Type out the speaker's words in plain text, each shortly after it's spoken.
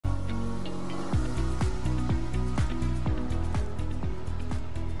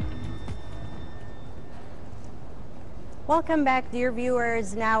Welcome back, dear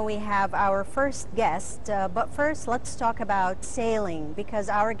viewers. Now we have our first guest, but first let's talk about sailing, because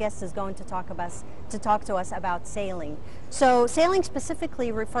our guest is going to talk to us about sailing. So sailing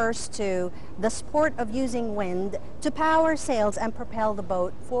specifically refers to the sport of using wind to power sails and propel the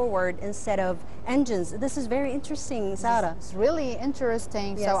boat forward instead of engines. This is very interesting, Sarah. It's really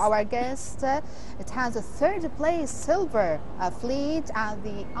interesting. Yes. So our guest, it has a third place silver fleet at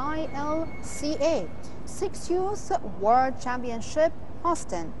the ILCA 6 Youth World Championship,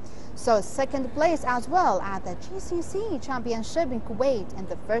 Austin. So second place as well at the GCC Championship in Kuwait, and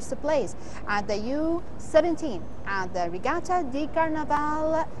the first place at the U17 at the Regatta di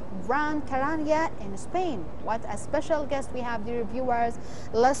Carnaval Gran Canaria in Spain. What a special guest we have, dear viewers.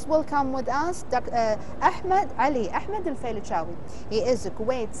 Let's welcome with us Dr. Ahmed Alfailakawi. He is the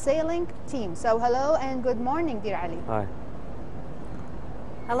Kuwait sailing team. So hello and good morning, dear Ali. Hi.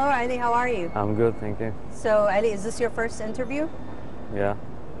 Hello, Ali. How are you? I'm good, thank you. So, Ali, is this your first interview? Yeah.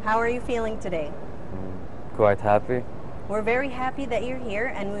 How are you feeling today? Quite happy. We're very happy that you're here,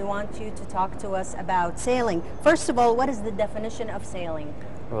 and we want you to talk to us about sailing. First of all, what is the definition of sailing?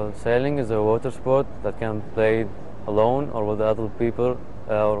 Well, sailing is a water sport that can be played alone or with other people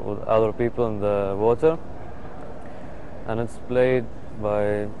in the water, and it's played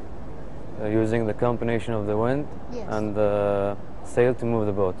by using the combination of the wind and the sail to move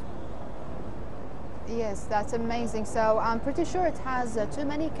the boat. Yes, that's amazing. So I'm pretty sure it has too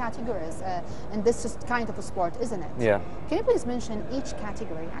many categories in this kind of a sport, isn't it? Yeah. Can you please mention each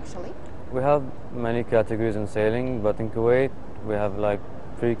category, actually? We have many categories in sailing, but in Kuwait we have like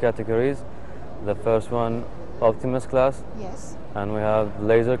 3 categories. The first one, Optimus class. Yes. And we have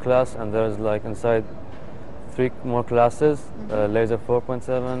laser class, and there's like inside 3 more classes, laser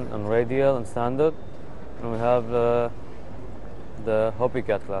 4.7 and radial and standard. And we have the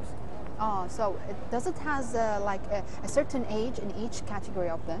Hobbycat class. Oh, so does it has like a certain age in each category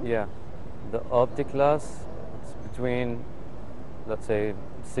of them? Yeah, the Optic class is between, let's say,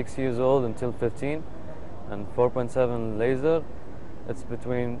 6 years old until 15, and 4.7 laser, it's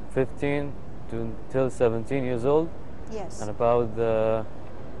between 15 till 17 years old. Yes. And about the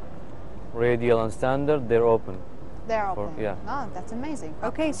radial and standard, they're open. They're open. Yeah. Oh, that's amazing.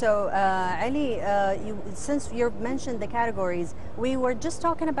 Okay, so Ali, since you mentioned the categories, we were just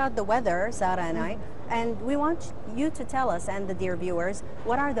talking about the weather, Sarah and I, and we want you to tell us, and the dear viewers,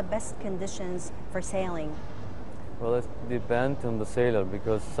 what are the best conditions for sailing? Well, it depends on the sailor,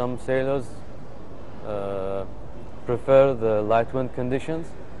 because some sailors prefer the light wind conditions,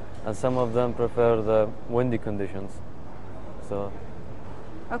 and some of them prefer the windy conditions. So.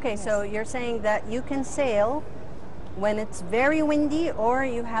 Okay, so you're saying that you can sail when it's very windy or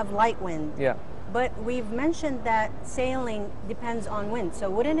you have light wind. Yeah. But we've mentioned that sailing depends on wind. So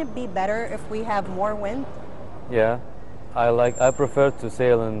wouldn't it be better if we have more wind? Yeah. I prefer to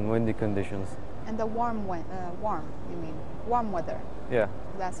sail in windy conditions. And the warm weather. Yeah.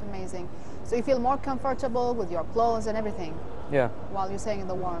 That's amazing. So you feel more comfortable with your clothes and everything. Yeah. While you're sailing in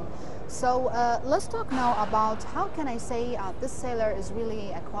the warm. So let's talk now about how can I say this sailor is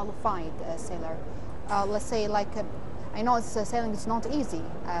really a qualified sailor. Let's say, like, I know sailing is not easy.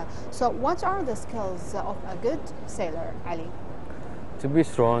 So what are the skills of a good sailor, Ali? To be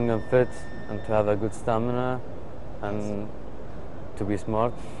strong and fit, and to have a good stamina, and to be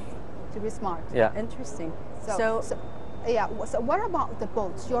smart. To be smart. Yeah. Interesting. So what about the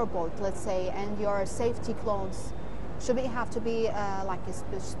boat, your boat, let's say, and your safety clothes? Should it have to be like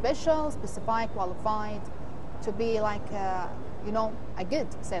a special, specified, qualified, to be like, you know, a good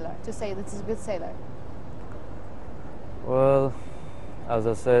sailor, to say this is a good sailor? Well, as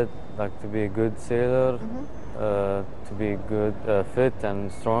I said, like to be a good sailor, to be good, fit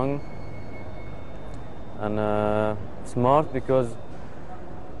and strong, and smart, because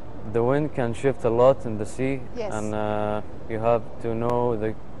the wind can shift a lot in the sea, and you have to know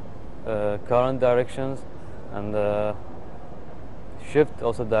the current directions and shift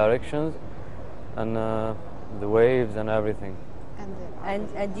also directions, and the waves and everything. And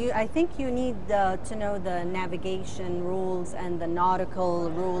I think you need to know the navigation rules and the nautical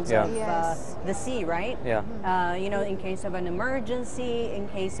rules of the sea, right? Yeah. You know, in case of an emergency, in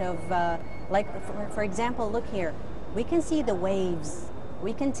case of, like, for example, look here. We can see the waves.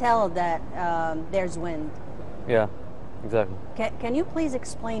 We can tell that there's wind. Yeah, exactly. Can you please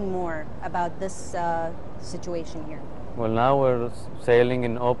explain more about this situation here? Well, now we're sailing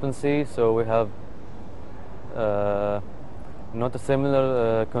in open sea, so we have not a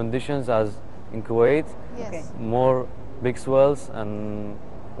similar conditions as in Kuwait. Yes. Okay. More big swells and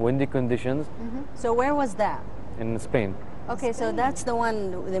windy conditions. So where was that? In Spain. Okay, so that's the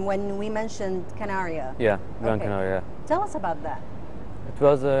one when we mentioned Canaria. Yeah, Gran Okay. Canaria. Tell us about that. It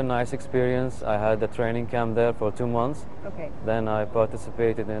was a nice experience. I had a training camp there for 2 months. Okay. Then I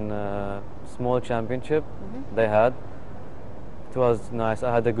participated in a small championship Mm-hmm. they had. It was nice.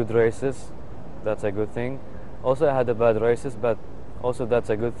 I had a good races. That's a good thing. Also, I had a bad races, but also that's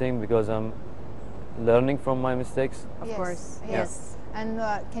a good thing because I'm learning from my mistakes. Of course, Yes. yes. And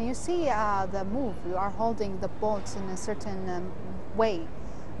can you see the move? You are holding the boat in a certain way.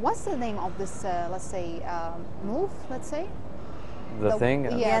 What's the name of this, let's say, move, let's say? The thing,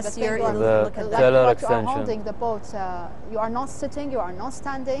 Yeah, Yes, the thing you're- you are- the like teller what you are extension. holding the boat. You are not sitting, you are not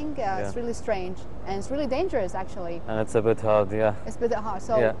standing. It's really strange. And it's really dangerous, actually. and it's a bit hard. Yeah, It's a bit hard.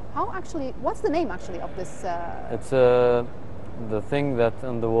 So Yeah. how actually, what's the name actually of this? it's the thing that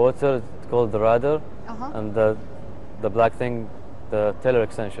in the water. It's called the rudder, Uh-huh. and the black thing, the teller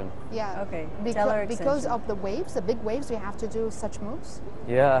extension. Yeah. Okay, Because, teller because extension. of the waves, the big waves, you have to do such moves.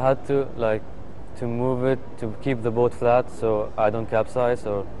 Yeah, I had to move it to keep the boat flat so I don't capsize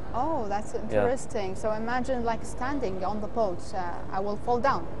or. Oh, that's interesting. So imagine like standing on the boat. I will fall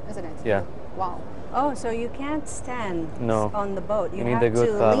down, isn't it? Yeah. Wow. Oh, so you can't stand No. on the boat. You, You need have a good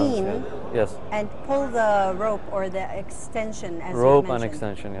to balance. lean Yeah. Yes, and pull the rope or the extension as you rope mentioned. and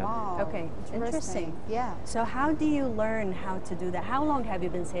extension. Yeah. Wow. Okay, interesting. Yeah. So how do you learn how to do that? How long have you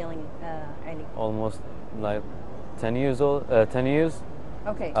been sailing, Ali? Almost like 10 years old. 10 years.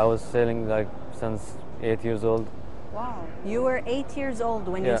 Okay. I was sailing like since 8 years old. Wow. You were 8 years old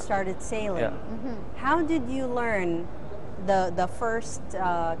when you Yeah. started sailing. Yeah. How did you learn the first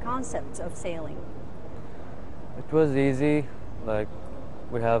concepts of sailing? It was easy. Like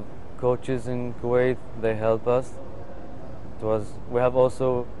we have coaches in Kuwait. They help us. We have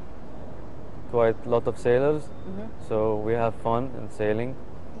also quite a lot of sailors, so we have fun in sailing.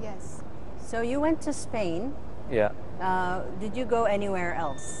 Yes. So you went to Spain. Yeah. Did you go anywhere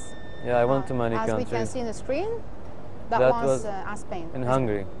else? Yeah, I went to many As we can countries. see in the screen, that, That was, was Spain. in isn't it?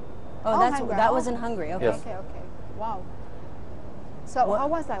 Hungary. Oh, Hungary. that was in Hungary. Okay. Yes. Okay. Okay. Wow. So What- how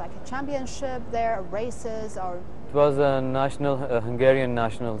was that? Like a championship there, races, or? It was a national Hungarian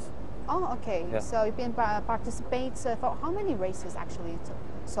nationals. Oh, okay. Yeah. So you've been participate for how many races actually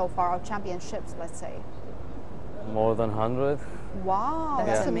so far, or championships, let's say? More than 100. Wow, That's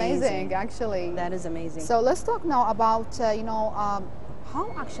that's amazing. amazing. Actually. That is amazing. So let's talk now about how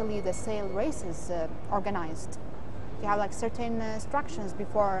actually the sail race is organized. You have like certain instructions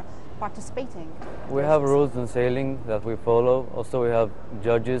before participating. in We have races. rules in sailing that we follow. Also, we have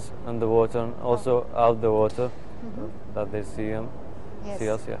judges in the water and also out the water that they see them. Yes. See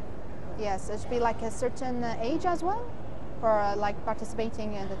us, yeah. Yes, it should be like a certain age as well for like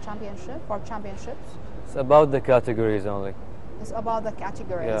participating in the championship or championships. It's about the categories only. It's about the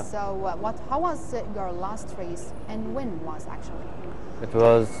categories. Yeah. So how was your last race and when was actually? It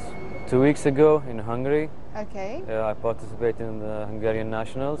was 2 weeks ago in Hungary. Okay. I participated in the Hungarian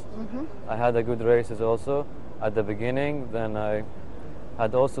nationals. I had a good races also at the beginning. Then I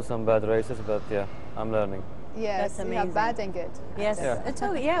had also some bad races, but yeah, I'm learning. Yes, That's you amazing. have bad and good. Yes, Yeah. it's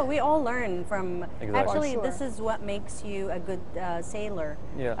okay. Yeah, we all learn from. Exactly. Actually, For this sure. is what makes you a good sailor.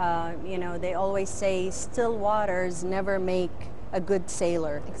 Yeah. You know, they always say still waters never make a good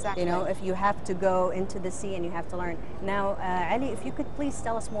sailor. Exactly. You know, if you have to go into the sea and you have to learn. Now, Ali, if you could please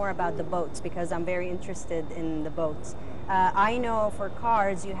tell us more about the boats because I'm very interested in the boats. I know for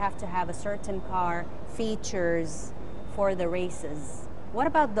cars you have to have a certain car features for the races. What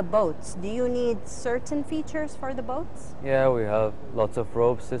about the boats? Do you need certain features for the boats? Yeah, we have lots of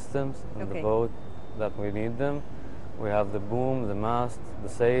rope systems in Okay. the boat that we need them. We have the boom, the mast, the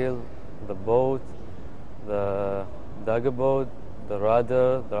sail, the boat, the dugger boat, the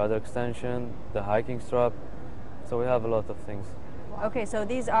rudder extension, the hiking strap. So we have a lot of things. Okay, so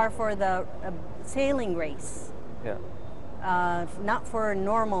these are for the sailing race, Yeah. not for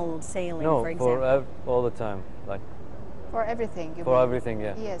normal sailing, No, for example. all the time. Like For everything. You for mean? everything,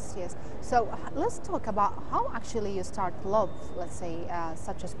 yeah. Yes, yes. So let's talk about how actually you start love, let's say,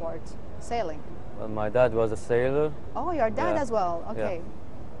 such a sport, sailing. Well, my dad was a sailor. Oh, your dad Yeah. as well. Yeah. Okay.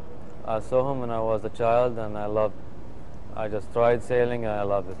 I saw him when I was a child, and I just tried sailing, and I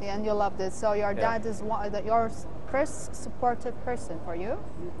loved it. And you loved it. So your Yeah. dad is your first supportive person for you.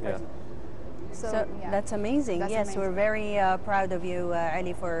 Yeah. So, So yeah. that's amazing. That's Yes, amazing. we're very proud of you,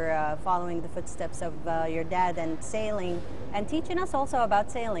 Ali, for following the footsteps of your dad and sailing and teaching us also about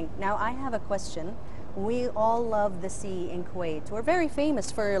sailing. Now, I have a question. We all love the sea in Kuwait. We're very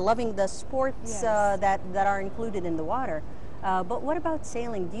famous for loving the sports Yes. that are included in the water. But what about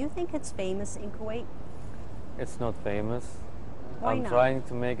sailing? Do you think it's famous in Kuwait? It's not famous. Why I'm not? trying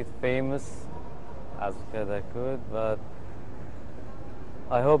to make it famous as good as I could, but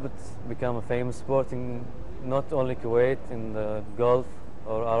I hope it's become a famous sport in not only Kuwait, in the Gulf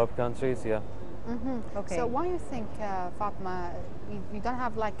or Arab countries. Yeah. Okay. So why you think, Fatma, you don't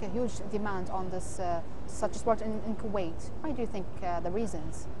have like a huge demand on this such a sport in Kuwait? Why do you think the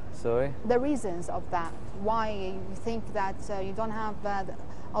reasons? Sorry. The reasons of that. Why you think that you don't have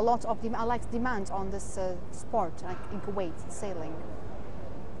a lot of demand on this sport, like in Kuwait, sailing?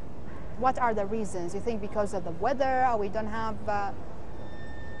 What are the reasons? You think because of the weather, or we don't have?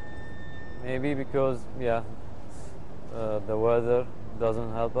 Maybe because the weather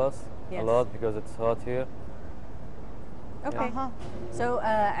doesn't help us Yes. a lot because it's hot here. Okay. So,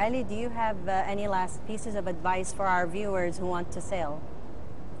 Ali, do you have any last pieces of advice for our viewers who want to sail?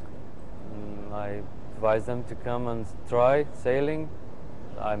 I advise them to come and try sailing.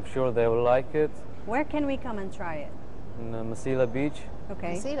 I'm sure they will like it. Where can we come and try it? In Masila Beach.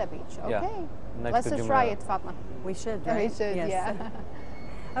 Okay. Masila Beach. Okay. Yeah, next Let's to just try Jumeirah. it, Fatma. We should, We right? should, Yes. yeah.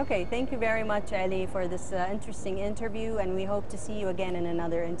 Okay, thank you very much, Ali, for this interesting interview, and we hope to see you again in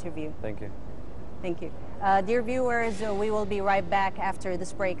another interview. Thank you. Thank you. Dear viewers, we will be right back after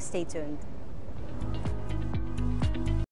this break. Stay tuned.